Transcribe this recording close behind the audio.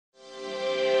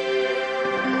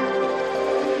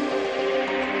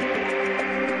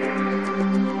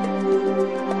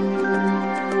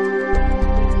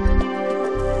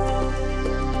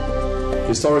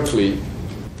historically,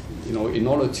 in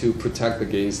order to protect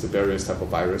against the various type of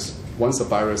virus, once a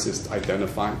virus is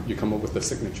identified, you come up with a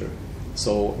signature.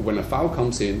 So when a file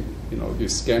comes in, you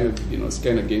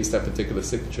scan against that particular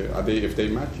signature. If they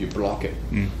match, you block it.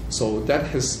 So that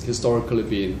has historically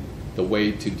been the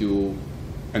way to do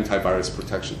antivirus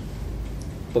protection.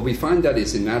 But we find that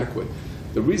it's inadequate.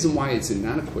 The reason why it's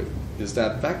inadequate is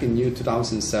that back in year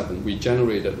 2007, we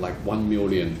generated like 1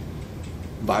 million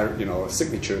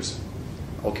signatures.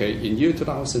 Okay, in year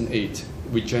 2008,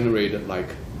 we generated like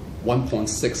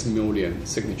 1.6 million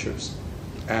signatures.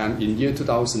 And in year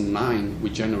 2009,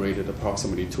 we generated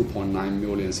approximately 2.9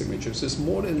 million signatures. It's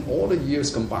more than all the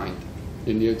years combined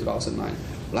in year 2009.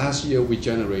 Last year, we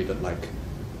generated like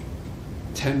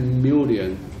 10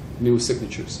 million new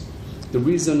signatures. The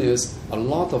reason is a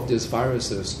lot of these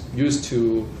viruses used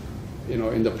to,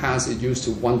 in the past, it used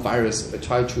to one virus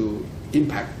try to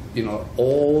impact,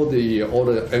 all the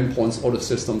endpoints, all the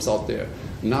systems out there.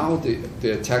 Now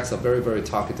the attacks are very, very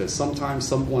targeted. Sometimes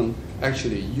someone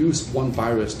actually used one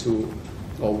virus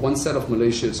or one set of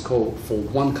malicious code for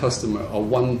one customer or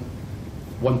one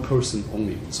person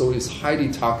only. So it's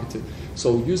highly targeted.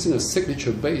 So using a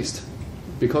signature based,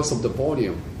 because of the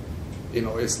volume,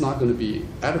 it's not going to be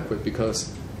adequate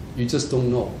because you just don't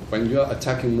know. When you're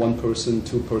attacking one person,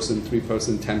 2 person, 3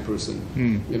 person, 10 person,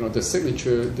 the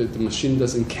signature, the machine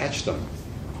doesn't catch them,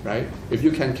 right? If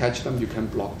you can catch them, you can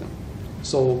block them.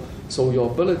 So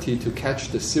your ability to catch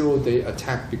the zero-day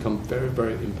attack becomes very,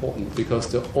 very important because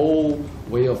the old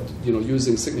way of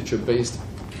using signature-based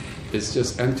is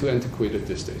just antiquated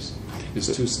these days. It's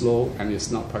too slow and it's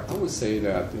not practical. I would say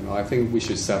that I think we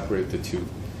should separate the two.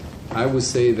 I would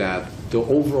say that the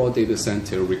overall data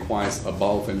center requires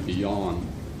above and beyond,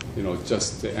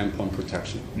 just the endpoint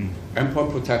protection.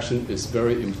 Endpoint protection is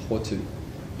very important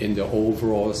in the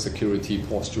overall security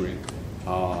posturing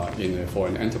for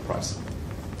an enterprise.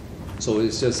 So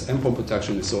it's just endpoint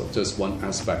protection is just one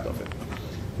aspect of it.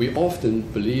 We often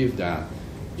believe that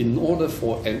in order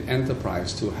for an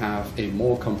enterprise to have a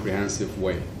more comprehensive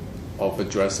way of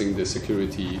addressing the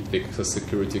security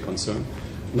concern,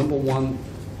 number one,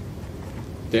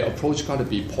 the approach got to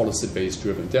be policy-based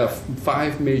driven. There are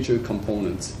 5 major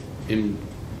components in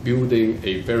building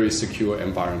a very secure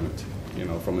environment,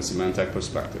 from a Symantec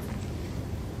perspective.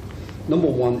 Number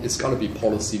one, it's got to be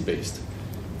policy-based.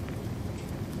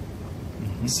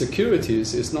 Security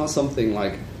is not something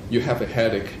like you have a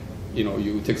headache,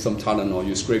 you take some Tylenol,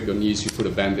 you scrape your knees, you put a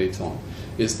Band-Aid on.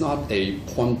 It's not a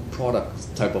point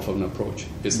product type of an approach.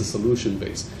 It's a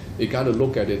solution-based. You got to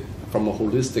look at it from a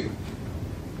holistic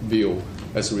view.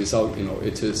 As a result,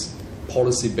 it is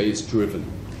policy-based driven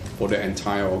for the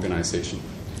entire organization.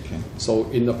 Okay. So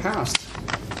in the past,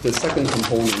 the second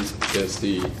component is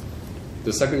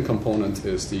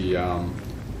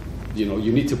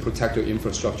you need to protect your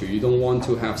infrastructure. You don't want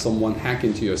to have someone hack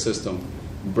into your system,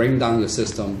 bring down your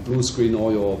system, blue screen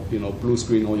all your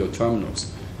terminals,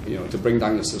 to bring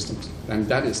down your systems. And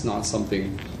that is not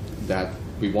something that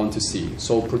we want to see.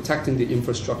 So protecting the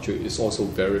infrastructure is also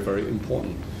very, very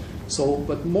important. So,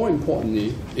 but more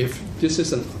importantly, if this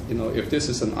is an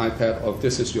iPad or if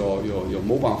this is your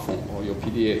mobile phone or your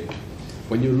PDA,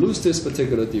 when you lose this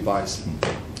particular device,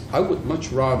 I would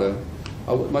much rather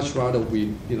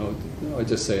we I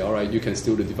just say, all right, you can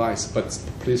steal the device, but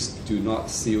please do not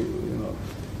steal.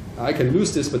 I can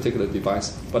lose this particular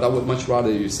device, but I would much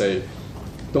rather you say,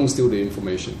 don't steal the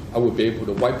information. I will be able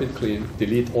to wipe it clean,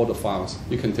 delete all the files.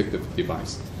 You can take the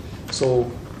device.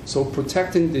 So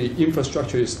protecting the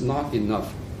infrastructure is not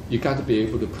enough. You got to be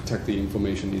able to protect the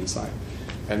information inside.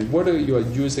 And whether you are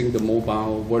using the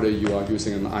mobile, whether you are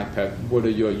using an iPad, whether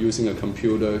you are using a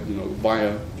computer,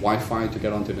 via Wi-Fi to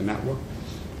get onto the network,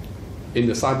 in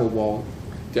the cyber world,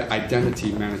 the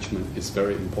identity management is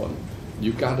very important.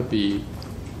 You got to be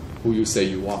who you say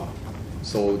you are.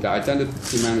 So the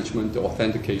identity management, the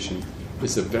authentication,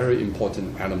 is a very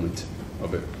important element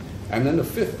of it. And then the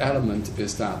 5th element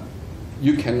is that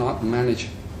you cannot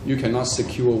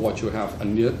secure what you have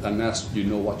unless you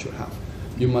know what you have.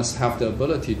 You must have the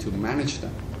ability to manage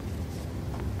them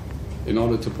in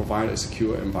order to provide a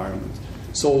secure environment.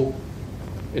 So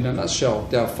in a nutshell,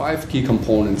 there are 5 key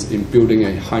components in building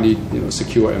a highly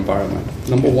secure environment.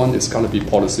 Number one, it's got to be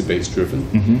policy-based driven.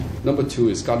 Number 2,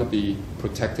 it's got to be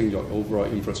protecting your overall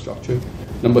infrastructure.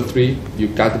 Number 3,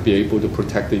 you've got to be able to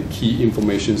protect the key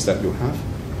informations that you have,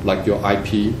 like your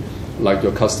IP, like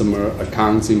your customer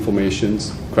accounts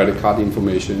informations, credit card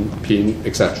information, PIN,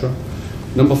 etc.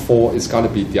 Number 4, it's got to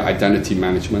be the identity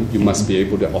management. You must be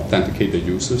able to authenticate the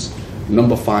users.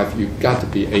 Number 5, you've got to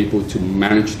be able to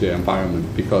manage the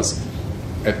environment because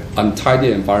An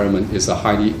untidy environment is a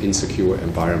highly insecure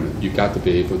environment. You got to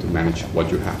be able to manage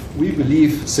what you have. We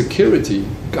believe security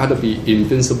got to be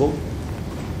invincible.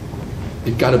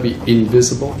 It got to be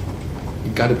invisible.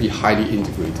 It got to be highly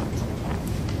integrated.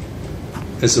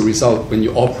 As a result, when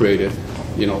you operate it,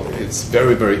 it's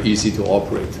very, very easy to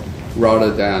operate,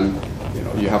 rather than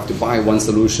you have to buy one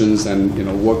solutions and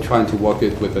trying to work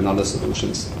it with another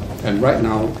solutions. And right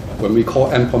now, when we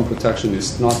call endpoint protection,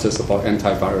 it's not just about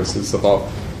antivirus. It's about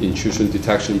intrusion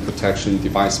detection, protection,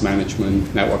 device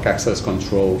management, network access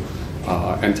control,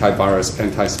 antivirus,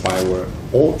 anti-spyware,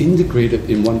 all integrated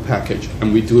in one package.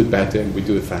 And we do it better and we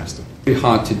do it faster. It's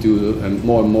hard to do, and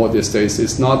more these days.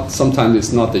 Sometimes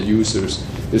it's not the users.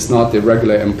 It's not the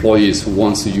regular employees who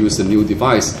wants to use the new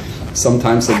device.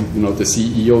 Sometimes the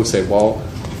CEO say, well,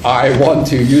 I want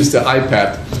to use the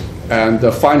iPad, and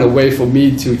find a way for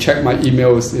me to check my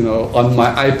emails, on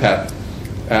my iPad.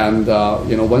 And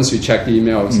once you check the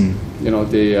emails,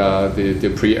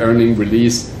 the pre-earning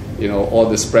release, all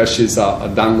the spreadsheets are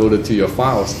downloaded to your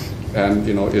files. And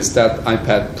is that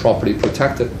iPad properly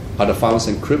protected? Are the files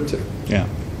encrypted? Yeah.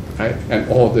 Right. And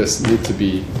all this need to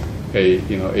be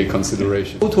a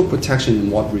consideration. Total protection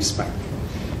in what respect?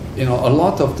 A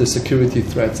lot of the security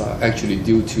threats are actually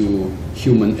due to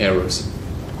human errors,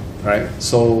 right?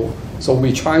 So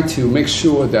we try to make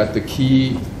sure that the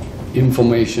key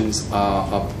informations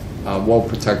are well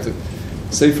protected.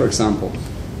 Say, for example,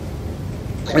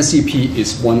 SEP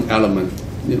is one element,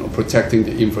 protecting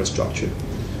the infrastructure.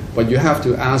 But you have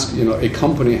to ask, a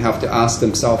company have to ask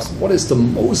themselves, what is the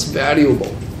most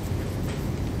valuable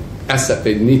asset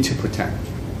they need to protect?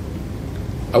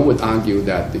 I would argue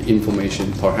that the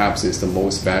information perhaps is the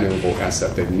most valuable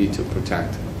asset they need to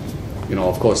protect.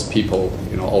 Of course, people,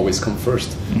 always come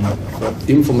first. But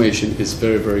information is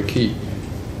very, very key.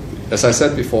 As I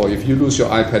said before, if you lose your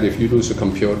iPad, if you lose your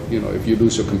computer, if you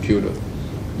lose your computer,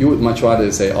 you would much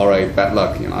rather say, all right, bad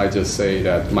luck. I just say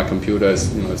that my computer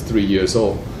is, is 3 years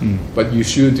old. But you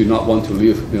sure do not want to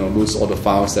lose all the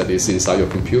files that is inside your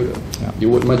computer. Yeah. You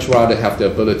would much rather have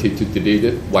the ability to delete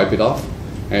it, wipe it off,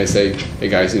 and say, hey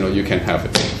guys, you can have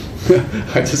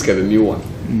it. I just get a new one.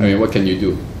 I mean, what can you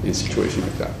do in a situation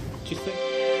like that? Do you think